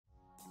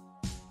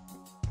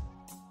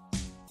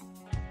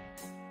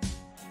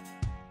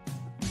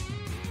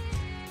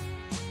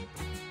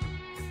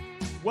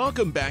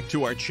Welcome back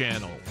to our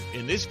channel.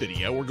 In this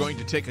video, we're going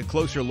to take a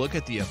closer look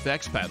at the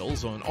effects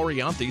pedals on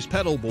Orianthi's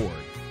pedal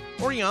board.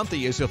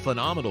 Orianthi is a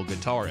phenomenal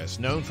guitarist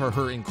known for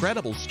her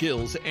incredible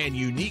skills and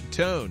unique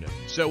tone.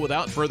 So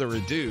without further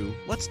ado,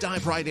 let's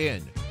dive right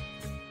in.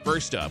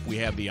 First up, we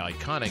have the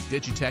iconic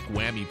Digitech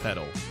Whammy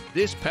pedal.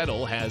 This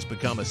pedal has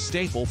become a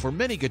staple for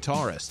many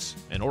guitarists,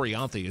 and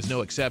Orianthi is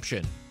no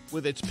exception.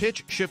 With its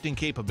pitch-shifting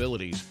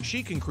capabilities,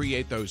 she can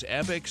create those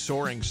epic,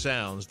 soaring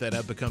sounds that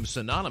have become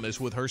synonymous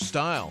with her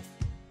style.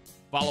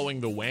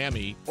 Following the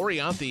Whammy,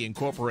 Orianthi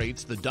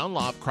incorporates the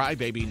Dunlop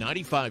Crybaby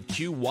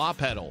 95Q wah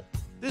pedal.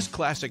 This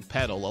classic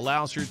pedal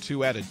allows her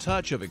to add a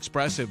touch of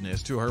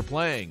expressiveness to her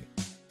playing.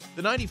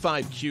 The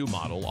 95Q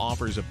model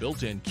offers a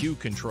built-in Q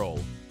control,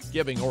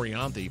 giving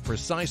Orianthi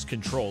precise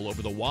control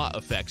over the wah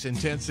effect's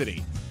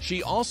intensity.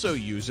 She also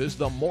uses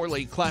the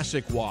Morley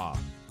Classic wah.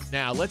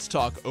 Now let's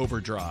talk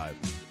overdrive.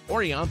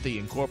 Orianthi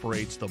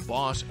incorporates the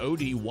Boss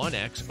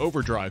OD1X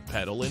overdrive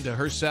pedal into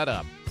her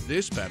setup.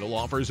 This pedal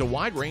offers a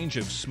wide range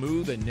of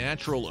smooth and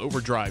natural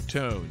overdrive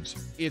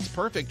tones. It's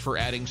perfect for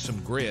adding some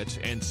grit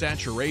and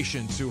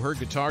saturation to her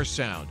guitar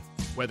sound,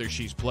 whether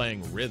she's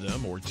playing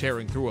rhythm or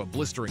tearing through a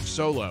blistering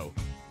solo.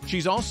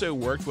 She's also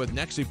worked with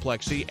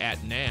Nexiplexi at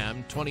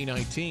NAMM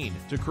 2019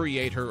 to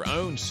create her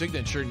own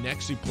signature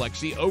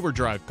Nexiplexi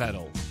overdrive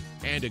pedal.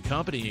 And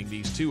accompanying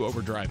these two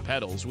overdrive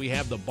pedals, we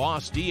have the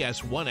Boss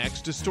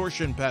DS1X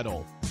distortion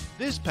pedal.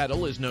 This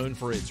pedal is known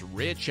for its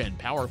rich and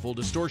powerful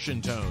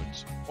distortion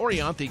tones.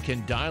 Orianthi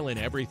can dial in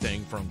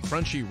everything from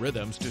crunchy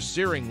rhythms to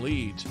searing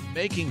leads,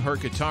 making her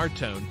guitar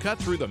tone cut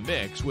through the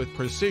mix with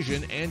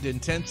precision and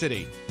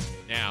intensity.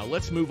 Now,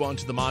 let's move on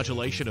to the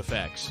modulation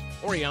effects.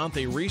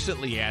 Orianthi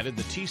recently added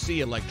the TC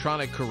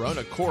Electronic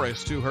Corona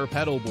Chorus to her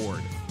pedal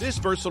board. This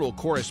versatile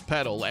chorus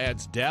pedal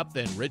adds depth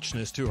and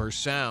richness to her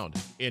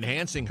sound,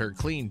 enhancing her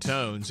clean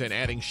tones and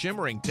adding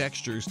shimmering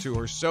textures to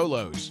her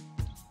solos.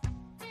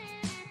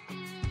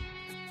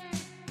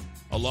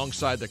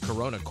 Alongside the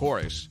Corona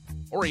Chorus,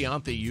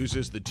 Orianthi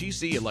uses the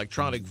TC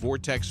Electronic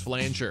Vortex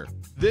Flanger.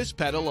 This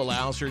pedal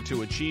allows her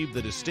to achieve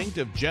the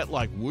distinctive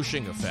jet-like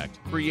whooshing effect,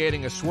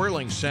 creating a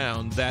swirling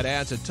sound that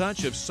adds a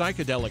touch of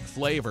psychedelic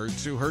flavor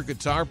to her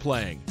guitar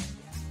playing.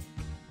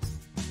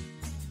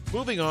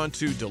 Moving on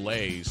to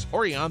delays,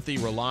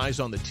 Orianthi relies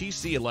on the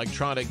TC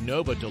Electronic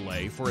Nova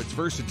delay for its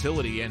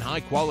versatility and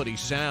high-quality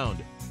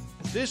sound.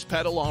 This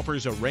pedal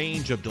offers a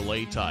range of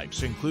delay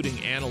types, including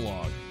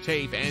analog,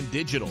 tape, and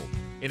digital,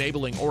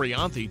 enabling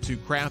Orianthi to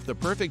craft the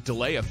perfect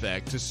delay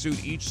effect to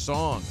suit each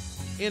song.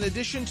 In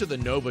addition to the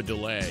Nova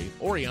delay,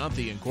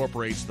 Orianthi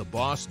incorporates the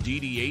Boss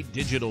DD8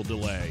 digital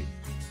delay.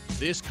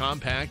 This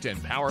compact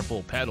and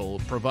powerful pedal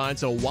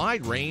provides a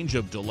wide range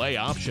of delay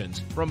options,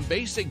 from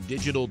basic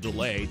digital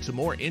delay to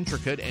more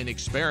intricate and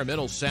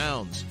experimental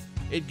sounds.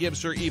 It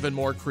gives her even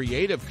more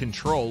creative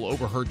control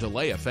over her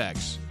delay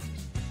effects.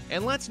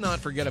 And let's not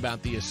forget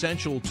about the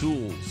essential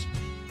tools.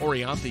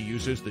 Orianthi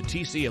uses the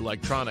TC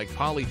Electronic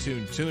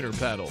Polytune tuner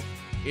pedal,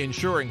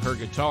 ensuring her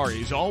guitar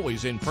is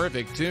always in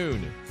perfect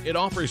tune. It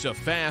offers a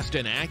fast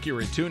and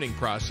accurate tuning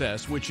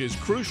process, which is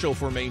crucial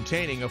for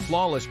maintaining a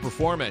flawless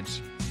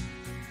performance.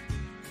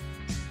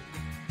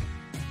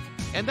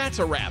 And that's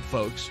a wrap,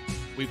 folks.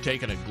 We've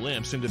taken a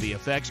glimpse into the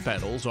effects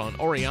pedals on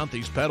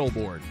Orianthi's pedal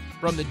board.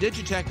 From the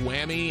Digitech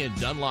Whammy and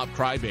Dunlop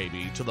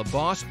Crybaby to the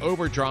Boss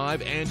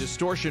Overdrive and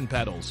Distortion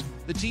pedals,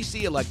 the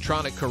TC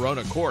Electronic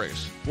Corona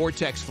Chorus,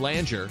 Vortex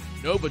Flanger,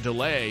 Nova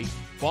Delay,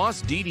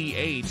 Boss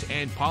DD8,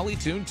 and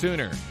Polytune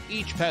Tuner.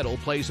 Each pedal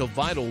plays a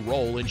vital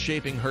role in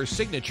shaping her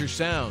signature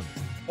sound.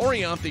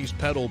 Orianthi's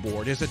pedal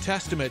board is a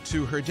testament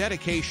to her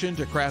dedication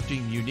to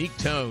crafting unique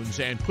tones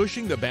and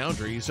pushing the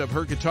boundaries of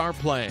her guitar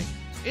playing.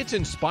 It's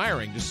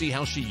inspiring to see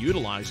how she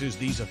utilizes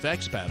these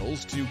effects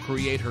pedals to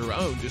create her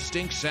own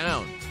distinct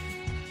sound.